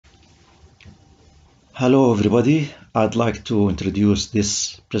Hello everybody, I'd like to introduce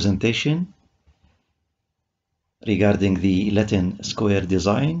this presentation regarding the Latin square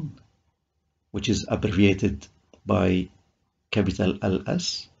design, which is abbreviated by capital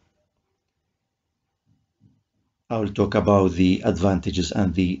LS. I will talk about the advantages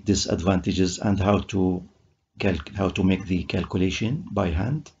and the disadvantages and how to make the calculation by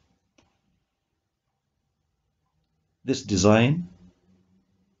hand.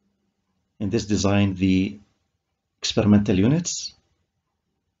 In this design, the experimental units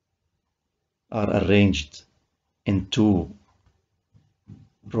are arranged in two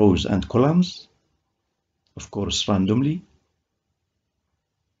rows and columns, of course randomly,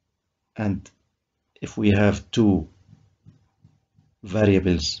 and if we have two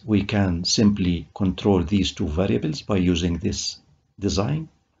variables, we can simply control these two variables by using this design.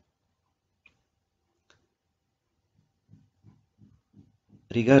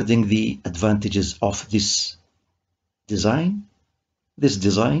 Regarding the advantages of this design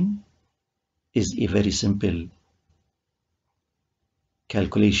is a very simple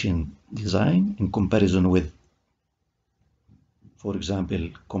calculation design in comparison with, for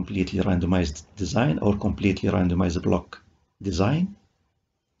example, completely randomized design or completely randomized block design,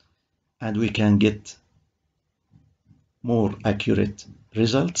 and we can get more accurate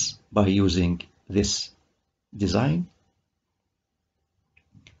results by using this design.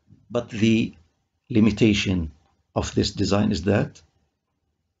 But the limitation of this design is that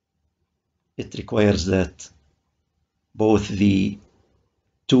it requires that both the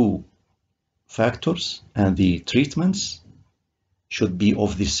two factors and the treatments should be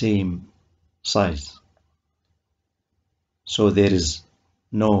of the same size. So there is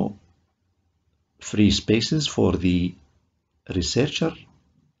no free spaces for the researcher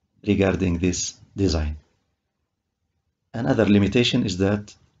regarding this design. Another limitation is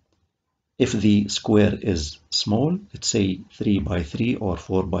that if the square is small, let's say 3 by 3 or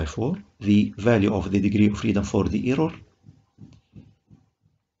 4 by 4, the value of the degree of freedom for the error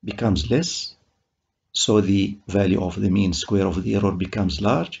becomes less, so the value of the mean square of the error becomes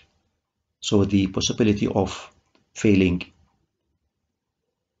large, so the possibility of failing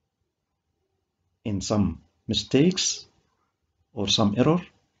in some mistakes or some error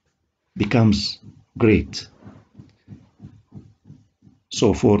becomes great.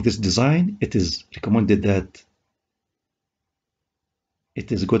 So for this design, it is recommended that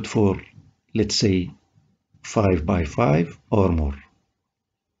it is good for, let's say, 5 by 5 or more.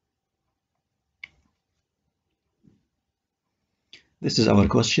 This is our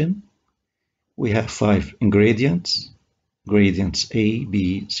question. We have 5 ingredients A,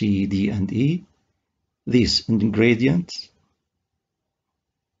 B, C, D, and E. These ingredients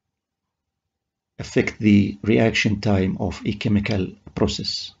affect the reaction time of a chemical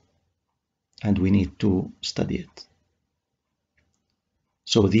process, and we need to study it.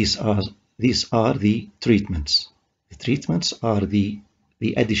 So these are the treatments. The treatments are the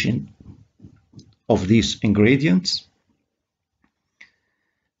addition of these ingredients,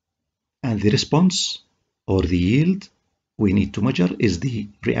 and the response or the yield we need to measure is the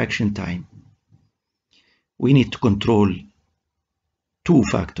reaction time. We need to control two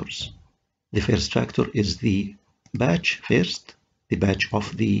factors. The first factor is the batch first, the batch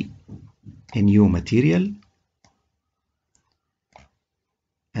of the new material.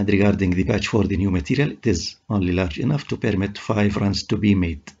 And regarding the batch for the new material, it is only large enough to permit 5 runs to be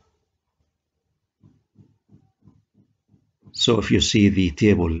made. So if you see the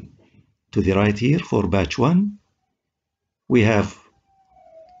table to the right here for batch 1, we have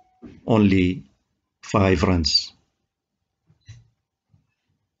only 5 runs.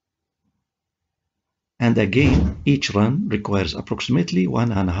 And again, each run requires approximately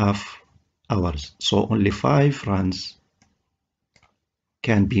 1.5 hours. So only 5 runs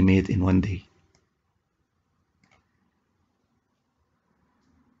can be made in one day.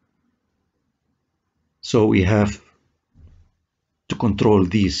 So we have to control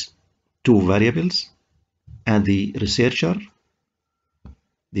these two variables, and the researcher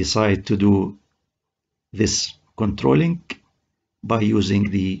decide to do this controlling by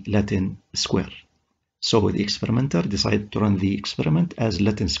using the Latin square. So the experimenter decided to run the experiment as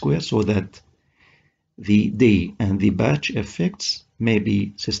Latin square so that the day and the batch effects may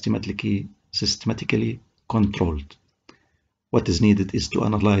be systematically controlled. What is needed is to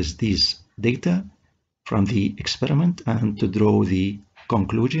analyze these data from the experiment and to draw the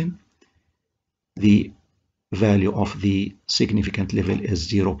conclusion. The value of the significant level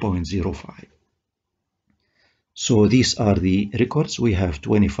is 0.05. So these are the records. We have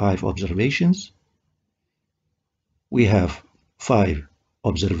 25 observations. We have 5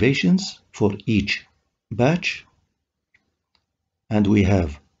 observations for each batch, and we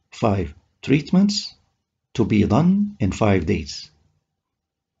have 5 treatments to be done in 5 days.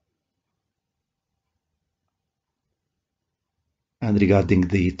 And regarding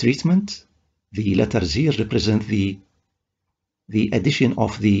the treatment, the letters here represent the addition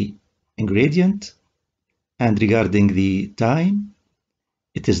of the ingredient, and regarding the time,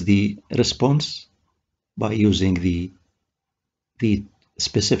 it is the response by using the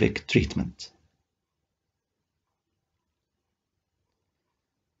specific treatment.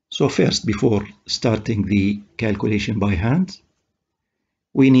 So first, before starting the calculation by hand,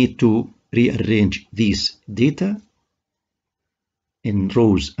 we need to rearrange these data in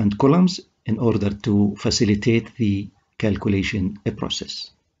rows and columns in order to facilitate the calculation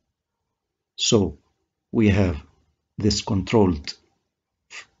process. So we have this controlled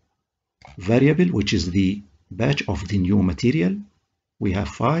variable, which is the batch of the new material. We have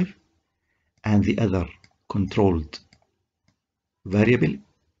 5, and the other controlled variable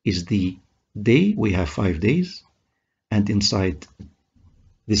is the day. We have 5 days, and inside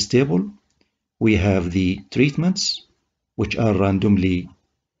this table we have the treatments, which are randomly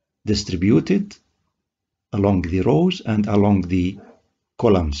distributed along the rows and along the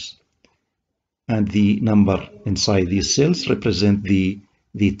columns, and the number inside these cells represent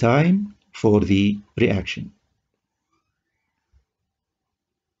the time for the reaction.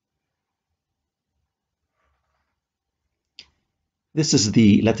 This is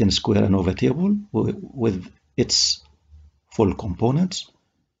the Latin square ANOVA table with its full components.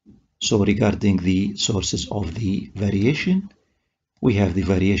 So regarding the sources of the variation, we have the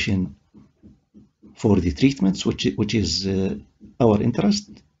variation for the treatments, which is our interest.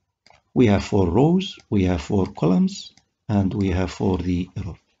 We have 4 rows, we have 4 columns, and we have for the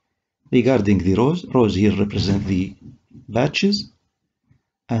error. Regarding the rows here represent the batches,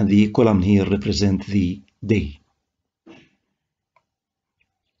 and the column here represent the day.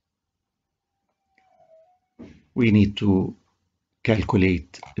 We need to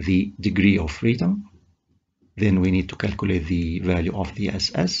calculate the degree of freedom. Then we need to calculate the value of the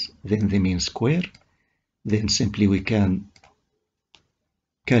SS, then the mean square. Then simply we can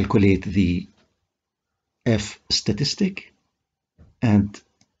calculate the F statistic, and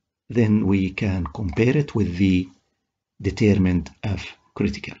then we can compare it with the determined F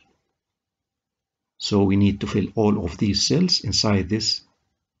critical. So we need to fill all of these cells inside this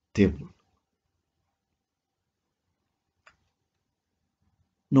table.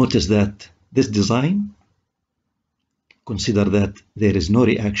 Notice that this design, consider that there is no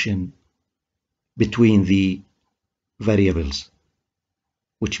reaction between the variables,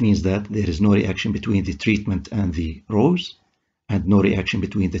 which means that there is no reaction between the treatment and the rows, and no reaction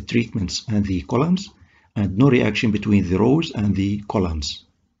between the treatments and the columns, and no reaction between the rows and the columns.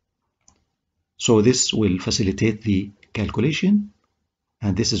 So this will facilitate the calculation,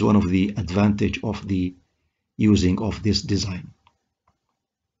 and this is one of the advantages of the using of this design.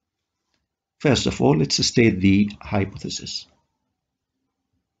 First of all, let's state the hypothesis.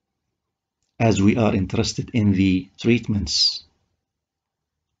 As we are interested in the treatments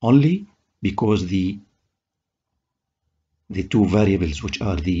only, because the 2 variables, which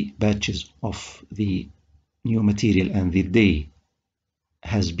are the batches of the new material and the day,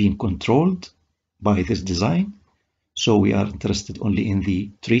 has been controlled by this design, so we are interested only in the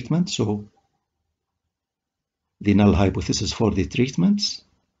treatment. So the null hypothesis for the treatments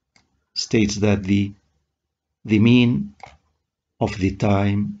states that the mean of the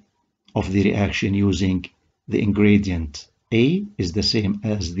time of the reaction using the ingredient A is the same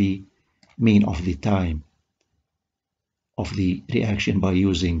as the mean of the time of the reaction by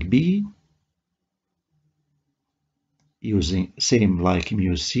using B, using same like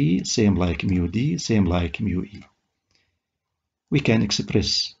mu C, same like mu D, same like mu E. We can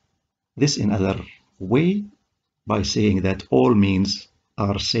express this in other way by saying that all means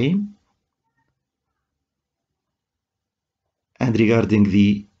are same, and regarding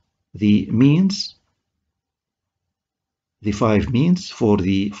the means, the 5 means for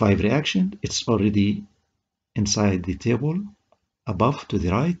the 5 reaction, it's already inside the table above to the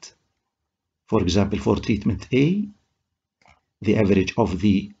right. For example, for treatment A, the average of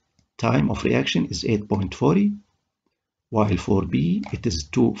the time of reaction is 8.40, while for B it is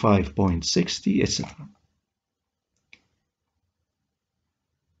 5.60, etc.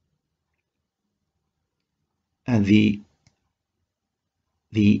 And the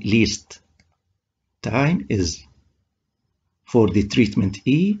least time is for the treatment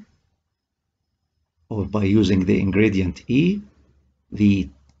E, or by using the ingredient E, the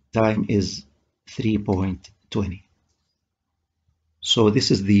time is 3.20. So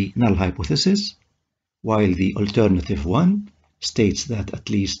this is the null hypothesis, while the alternative one states that at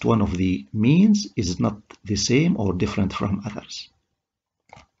least one of the means is not the same or different from others.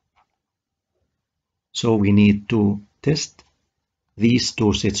 So we need to test these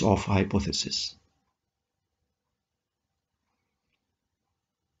two sets of hypotheses.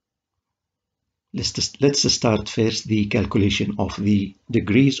 Let's start first the calculation of the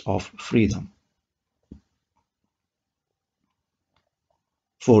degrees of freedom.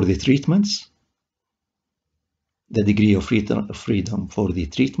 For the treatments, the degree of freedom for the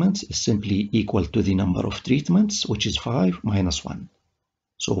treatments is simply equal to the number of treatments, which is 5 minus 1.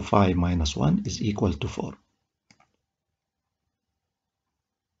 So 5 minus 1 is equal to 4.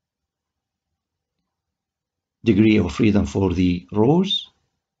 Degree of freedom for the rows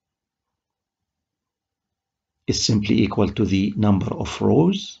is simply equal to the number of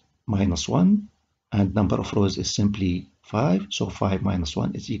rows minus 1, and number of rows is simply 5, so 5 minus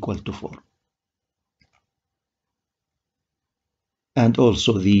 1 is equal to 4. And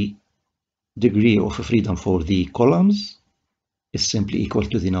also the degree of freedom for the columns is simply equal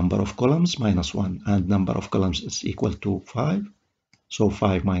to the number of columns minus 1, and number of columns is equal to 5, so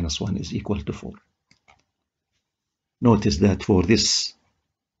 5 minus 1 is equal to 4. Notice that for this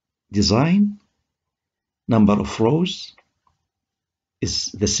design, number of rows is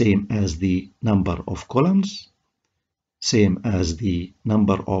the same as the number of columns, same as the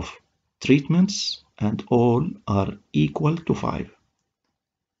number of treatments, and all are equal to 5.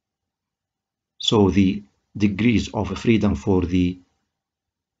 So the degrees of freedom for the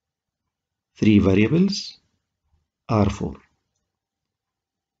three variables are 4.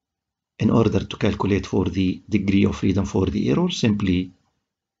 In order to calculate for the degree of freedom for the error, simply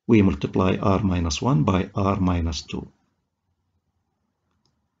we multiply r minus 1 by r minus 2.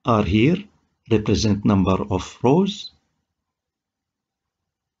 R here represent number of rows,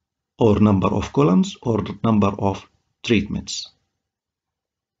 or number of columns, or number of treatments.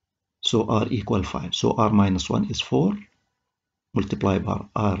 So r equal 5. So r minus 1 is 4, multiplied by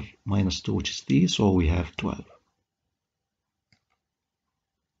r minus 2, which is 3, so we have 12.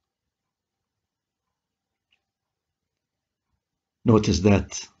 Notice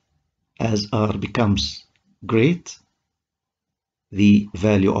that as r becomes great, the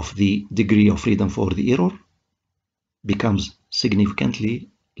value of the degree of freedom for the error becomes significantly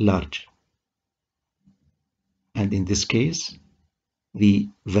large. And in this case, the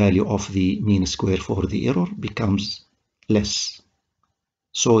value of the mean square for the error becomes less.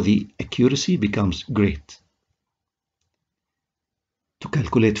 So the accuracy becomes great. To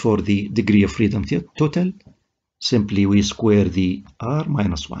calculate for the degree of freedom total, simply we square the r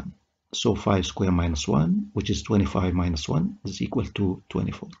minus 1. So 5 square minus 1, which is 25 minus 1, is equal to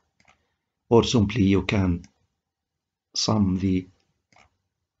 24. Or simply you can sum the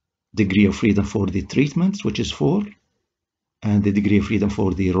degree of freedom for the treatments, which is 4, and the degree of freedom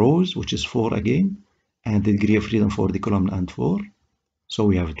for the rows, which is 4 again, and the degree of freedom for the column and 4. So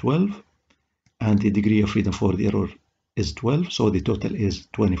we have 12, and the degree of freedom for the error is 12, so the total is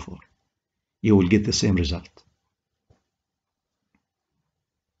 24. You will get the same result.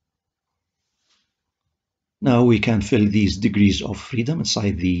 Now we can fill these degrees of freedom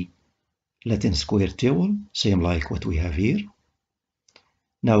inside the Latin square table, same like what we have here.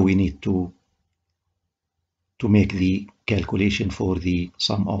 Now we need to make the calculation for the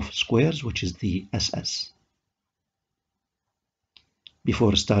sum of squares, which is the SS.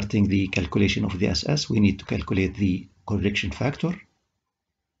 Before starting the calculation of the SS, we need to calculate the correction factor.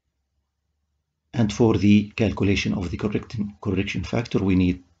 And for the calculation of the correction factor, we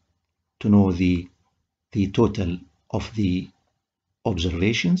need to know the total of the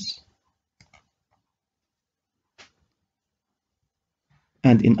observations.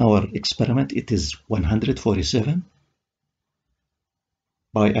 And in our experiment, it is 147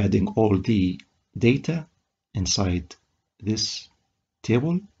 by adding all the data inside this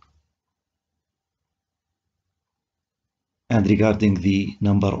table. And regarding the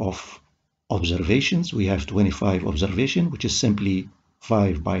number of observations, we have 25 observations, which is simply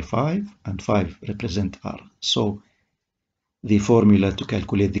 5 by 5, and 5 represent r. So the formula to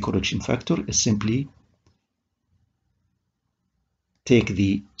calculate the correction factor is simply take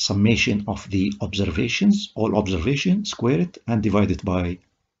the summation of the observations, all observations, square it, and divide it by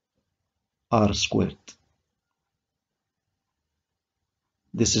r squared.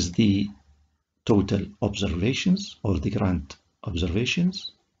 This is the total observations, or the grand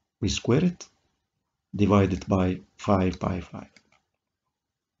observations. We square it, divide it by 5 by 5.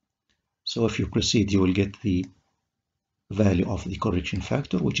 So if you proceed, you will get the value of the correction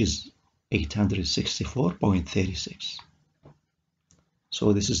factor, which is 864.36.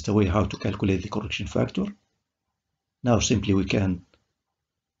 So this is the way how to calculate the correction factor. Now simply we can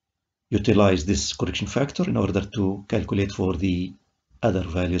utilize this correction factor in order to calculate for the other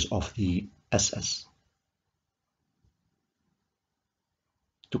values of the SS.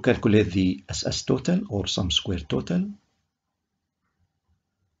 To calculate the SS total or sum squared total,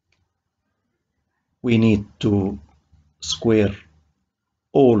 we need to square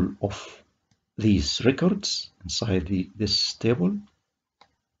all of these records inside this table.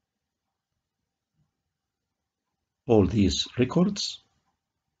 All these records,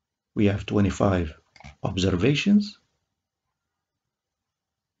 we have 25 observations.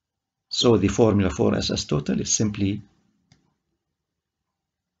 So the formula for SS total is simply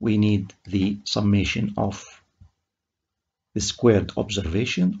we need the summation of the squared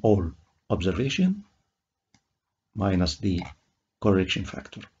observation, all observation, minus the correction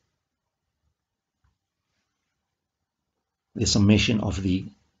factor. The summation of the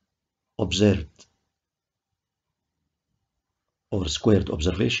observed or squared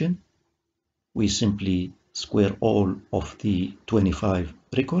observation, we simply square all of the 25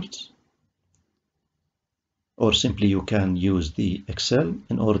 records, or simply you can use the Excel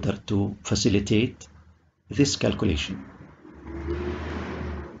in order to facilitate this calculation.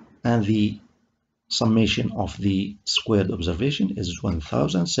 And the summation of the squared observation is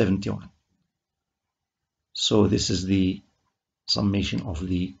 1071. So this is the summation of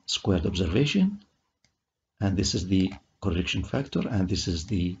the squared observation, and this is the correction factor, and this is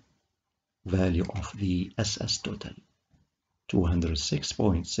the value of the SS total,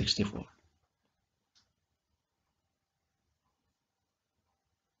 206.64.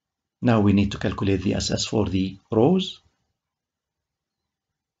 Now we need to calculate the SS for the rows.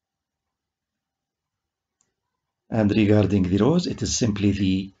 And regarding the rows, it is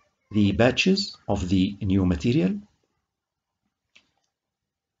simply the batches of the new material.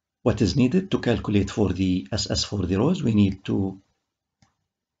 What is needed to calculate for the SS for the rows, we need to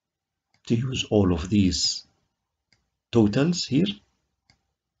use all of these totals here.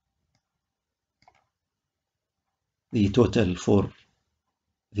 The total for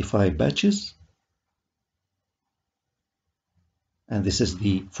the 5 batches. And this is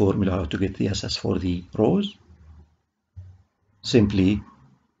the formula how to get the SS for the rows. Simply,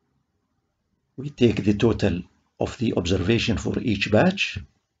 we take the total of the observation for each batch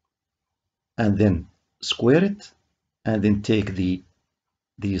and then square it, and then take the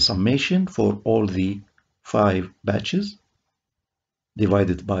summation for all the 5 batches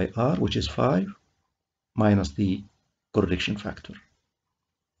divided by R, which is 5, minus the correction factor.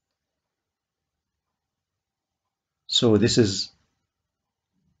 So this is,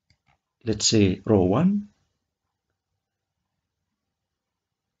 let's say, row 1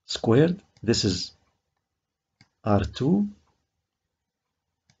 squared. This is R2,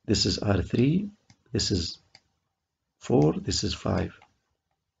 this is R3, this is 4, this is 5.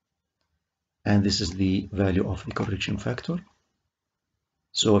 And this is the value of the correction factor.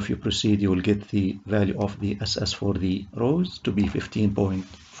 So if you proceed, you will get the value of the SS for the rows to be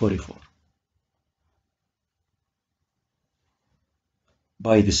 15.44.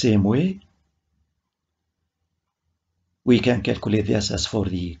 By the same way, we can calculate the SS for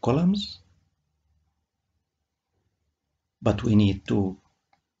the columns, but we need to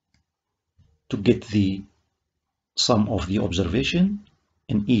get the sum of the observation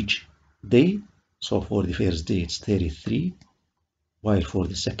in each day. So for the first day it's 33, while for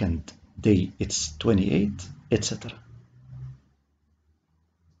the second day it's 28, etc.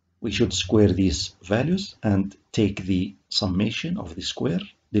 We should square these values and take the summation of the square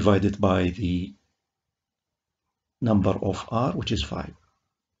divided by the number of R, which is 5.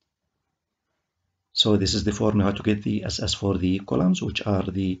 So this is the formula to get the SS for the columns, which are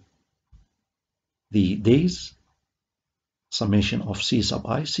the days. Summation of C sub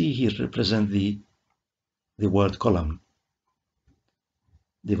I. C here represent the word column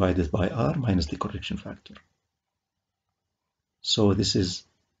divided by R minus the correction factor. So this is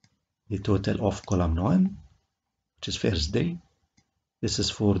the total of column 1, which is first day. This is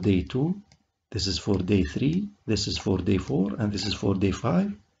for day 2. This is for day 3. This is for day 4. And this is for day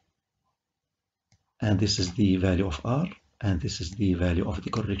 5. And this is the value of R. And this is the value of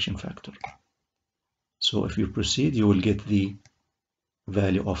the correction factor. So if you proceed, you will get the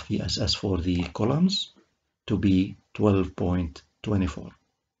value of the SS for the columns to be 12.24.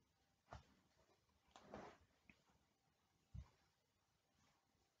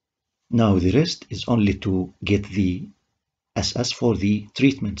 Now the rest is only to get the SS for the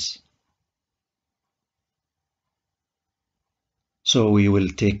treatments. So we will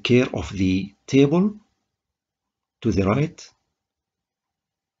take care of the table to the right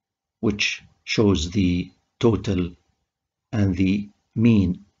which shows the total and the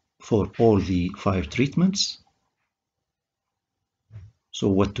mean for all the 5 treatments. So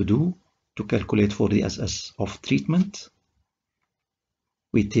what to do to calculate for the SS of treatment?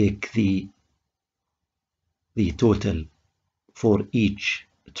 We take the total for each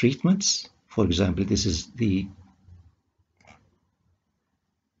treatments. For example, this is the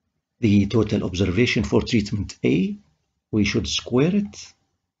total observation for treatment A. We should square it,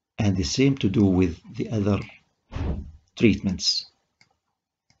 and the same to do with the other treatments.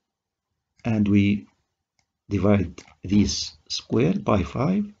 And we divide these squared by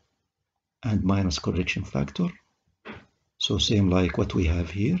 5 and minus correction factor. So same like what we have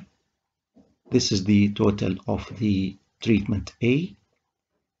here. This is the total of the treatment A.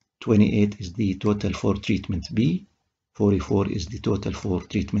 28 is the total for treatment B. 44 is the total for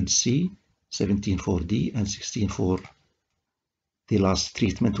treatment C. 17 for D, and 16 for the last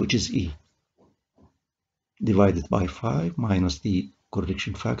treatment, which is E. Divided by 5 minus the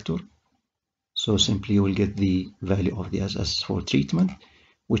correction factor. So simply you will get the value of the SS for treatment,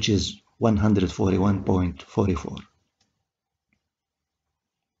 which is 141.44.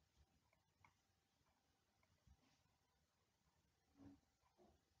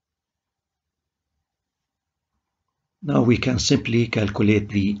 Now we can simply calculate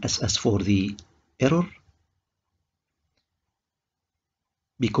the SS for the error,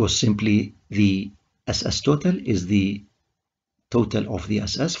 because simply the SS total is the total of the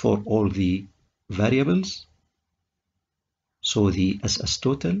SS for all the variables. So the SS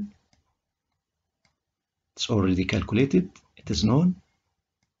total, it's already calculated, it is known.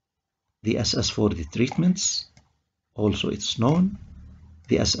 The SS for the treatments, also it's known.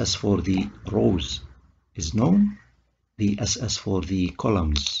 The SS for the rows is known. The SS for the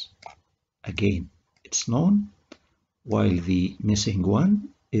columns, again, it's known, while the missing one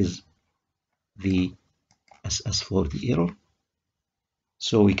is the SS for the error.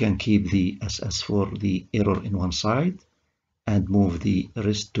 So we can keep the SS for the error in one side and move the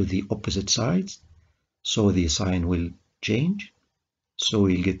rest to the opposite sides, so the sign will change. So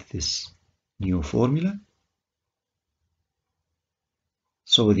we'll get this new formula.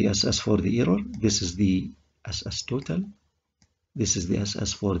 So the SS for the error, this is the SS total. This is the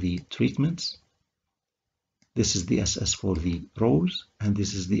SS for the treatments. This is the SS for the rows, and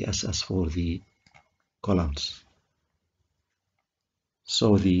this is the SS for the columns.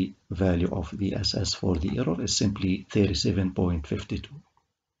 So the value of the SS for the error is simply 37.52.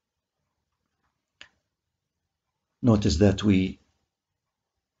 Notice that we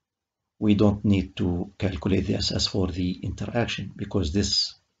don't need to calculate the SS for the interaction, because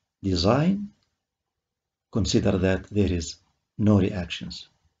this design consider that there is no reactions.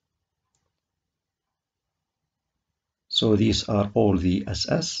 So these are all the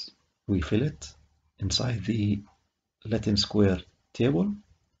SS. We fill it inside the Latin square table.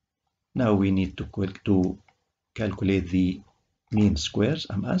 Now we need to calculate the mean squares,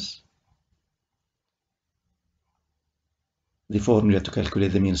 MS. The formula to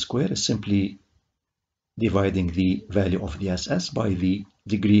calculate the mean square is simply dividing the value of the SS by the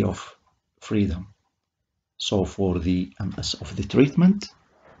degree of freedom. So for the MS of the treatment,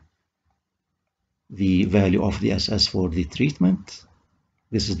 the value of the SS for the treatment,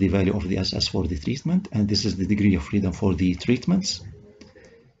 this is the value of the SS for the treatment, and this is the degree of freedom for the treatments.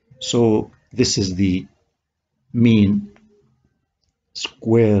 So this is the mean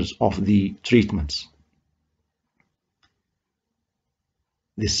squares of the treatments.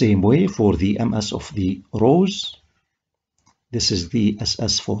 The same way for the MS of the rows, this is the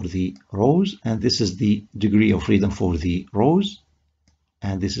SS for the rows, and this is the degree of freedom for the rows,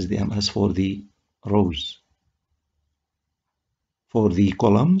 and this is the MS for the rows. For the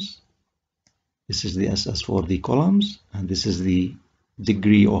columns, this is the SS for the columns, and this is the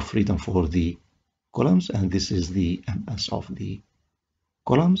degree of freedom for the columns, and this is the MS of the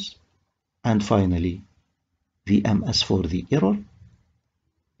columns. And finally, the MS for the error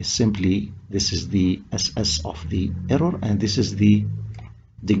is simply, this is the SS of the error, and this is the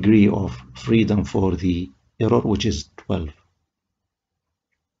degree of freedom for the error, which is 12.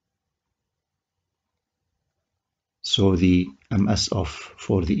 So the MS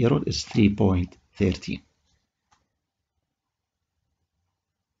for the error is 3.13.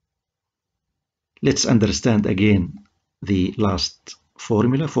 Let's understand again the last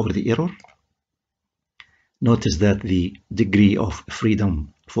formula for the error. Notice that the degree of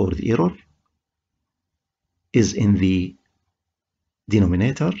freedom for the error is in the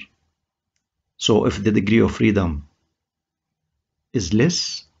denominator. So if the degree of freedom is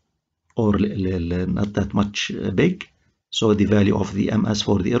less or not that much big, So the value of the MS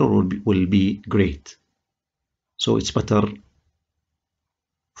for the error will be great. So it's better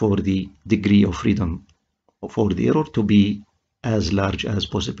for the degree of freedom for the error to be as large as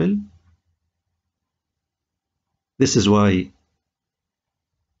possible. This is why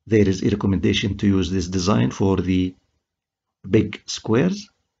there is a recommendation to use this design for the big squares,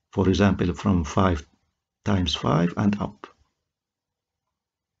 for example, from 5 times 5 and up.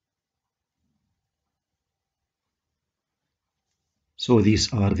 So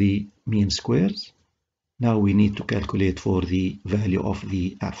these are the mean squares. Now we need to calculate for the value of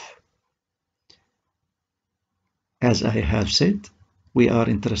the f. As I have said, we are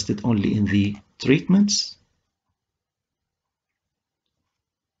interested only in the treatments.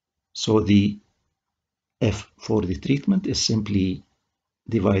 So the f for the treatment is simply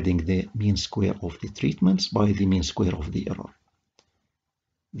dividing the mean square of the treatments by the mean square of the error.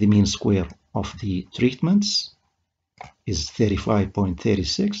 The mean square of the treatments is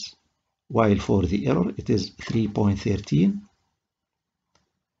 35.36, while for the error it is 3.13.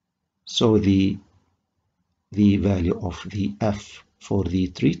 So the value of the f for the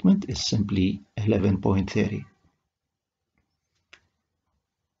treatment is simply 11.30.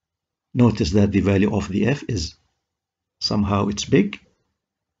 Notice that the value of the f is somehow it's big,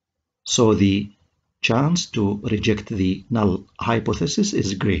 so the chance to reject the null hypothesis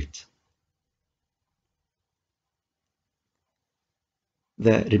is great.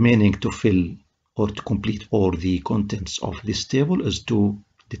 The remaining to fill or to complete all the contents of this table is to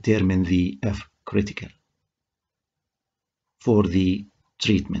determine the f critical for the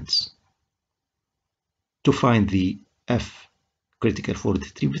treatments. To find the f critical for the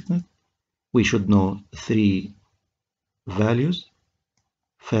treatment, we should know 3 values.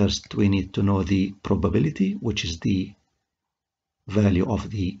 First, we need to know the probability, which is the value of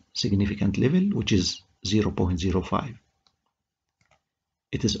the significant level, which is 0.05.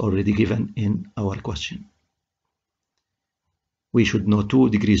 It is already given in our question. We should know 2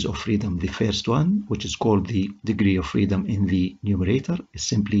 degrees of freedom. The first one, which is called the degree of freedom in the numerator, is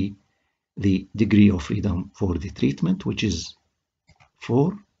simply the degree of freedom for the treatment, which is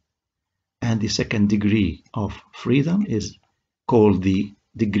 4. And the second degree of freedom is called the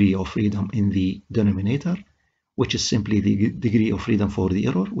degree of freedom in the denominator, which is simply the degree of freedom for the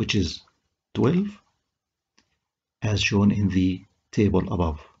error, which is 12, as shown in the table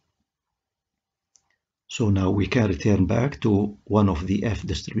above. So now we can return back to one of the f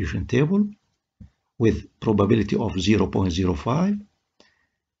distribution table with probability of 0.05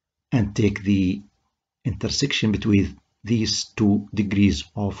 and take the intersection between these 2 degrees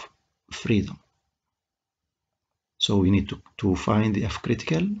of freedom. So we need to find the f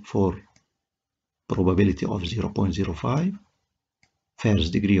critical for probability of 0.05,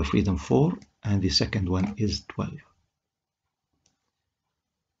 first degree of freedom 4, and the second one is 12.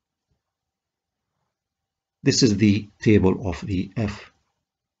 This is the table of the f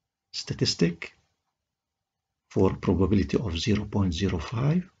statistic for probability of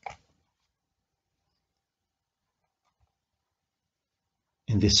 0.05.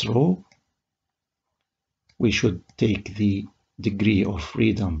 In this row, we should take the degree of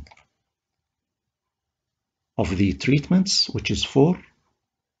freedom of the treatments, which is 4.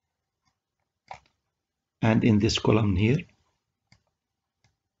 And in this column here,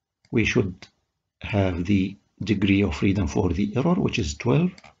 we should have the degree of freedom for the error, which is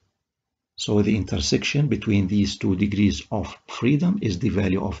 12. So the intersection between these 2 degrees of freedom is the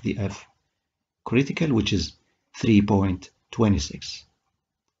value of the f critical, which is 3.26.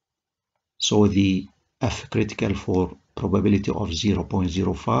 So the f critical for probability of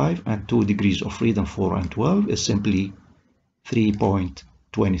 0.05 and 2 degrees of freedom 4 and 12 is simply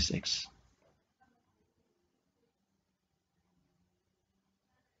 3.26.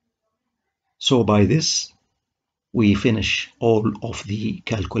 So by this, we finish all of the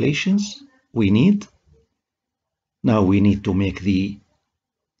calculations we need. Now we need to make the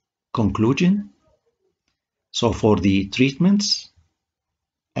conclusion. So for the treatments,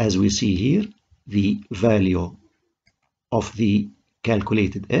 as we see here, the value of the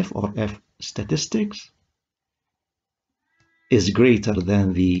calculated f or f statistics is greater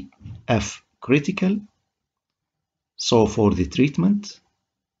than the f critical. So for the treatment,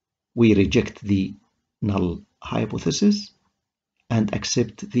 we reject the null hypothesis and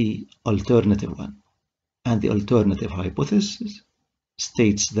accept the alternative one. And the alternative hypothesis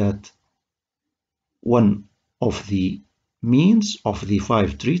states that one of the means of the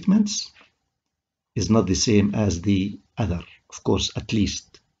 5 treatments is not the same as the other, of course, at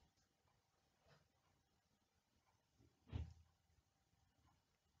least.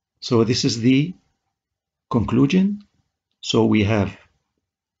 So this is the conclusion. So we have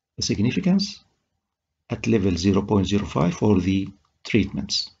a significance at level 0.05 for the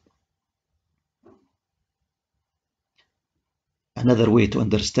treatments. Another way to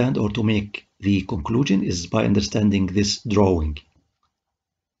understand or to make the conclusion is by understanding this drawing.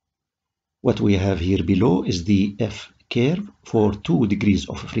 What we have here below is the F curve for 2 degrees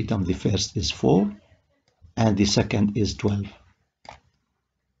of freedom. The first is 4 and the second is 12.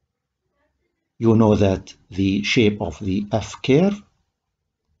 You know that the shape of the F curve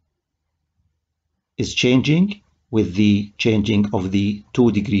is changing with the changing of the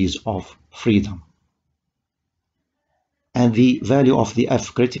 2 degrees of freedom. And the value of the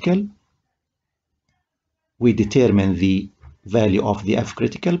F critical, we determine the value of the F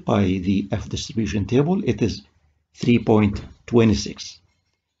critical by the F distribution table. It is 3.26.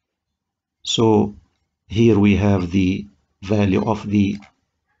 So here we have the value of the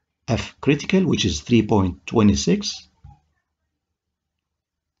F critical, which is 3.26.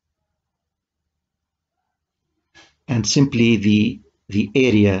 And simply the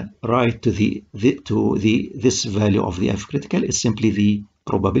area right to this value of the F critical is simply the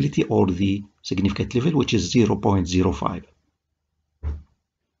probability or the significant level, which is 0.05.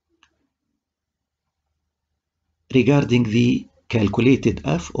 Regarding the calculated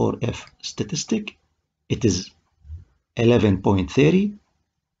F or F statistic, it is 11.30.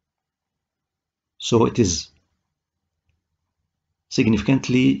 So it is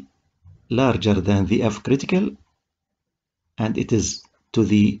significantly larger than the F critical, and it is to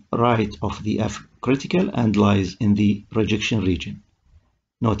the right of the F critical and lies in the rejection region.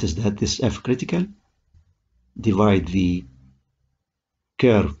 Notice that this F critical divides the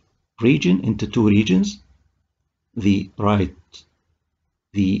curve region into 2 regions. The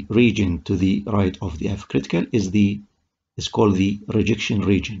region to the right of the F critical is called the rejection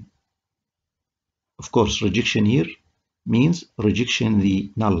region. Of course, rejection here means rejection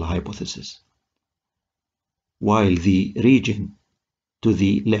the null hypothesis, while the region to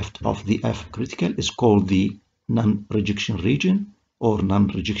the left of the F critical is called the non-rejection region or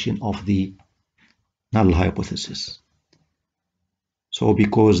non-rejection of the null hypothesis. So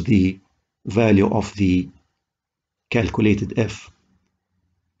because the value of the calculated F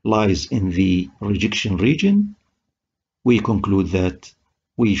lies in the rejection region, we conclude that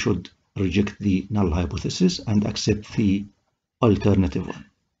we should reject the null hypothesis and accept the alternative one.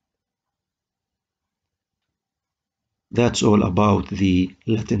 That's all about the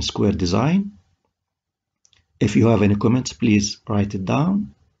Latin square design. If you have any comments, please write it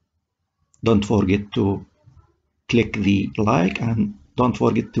down. Don't forget to click the like and don't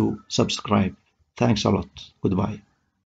forget to subscribe. Thanks a lot. Goodbye.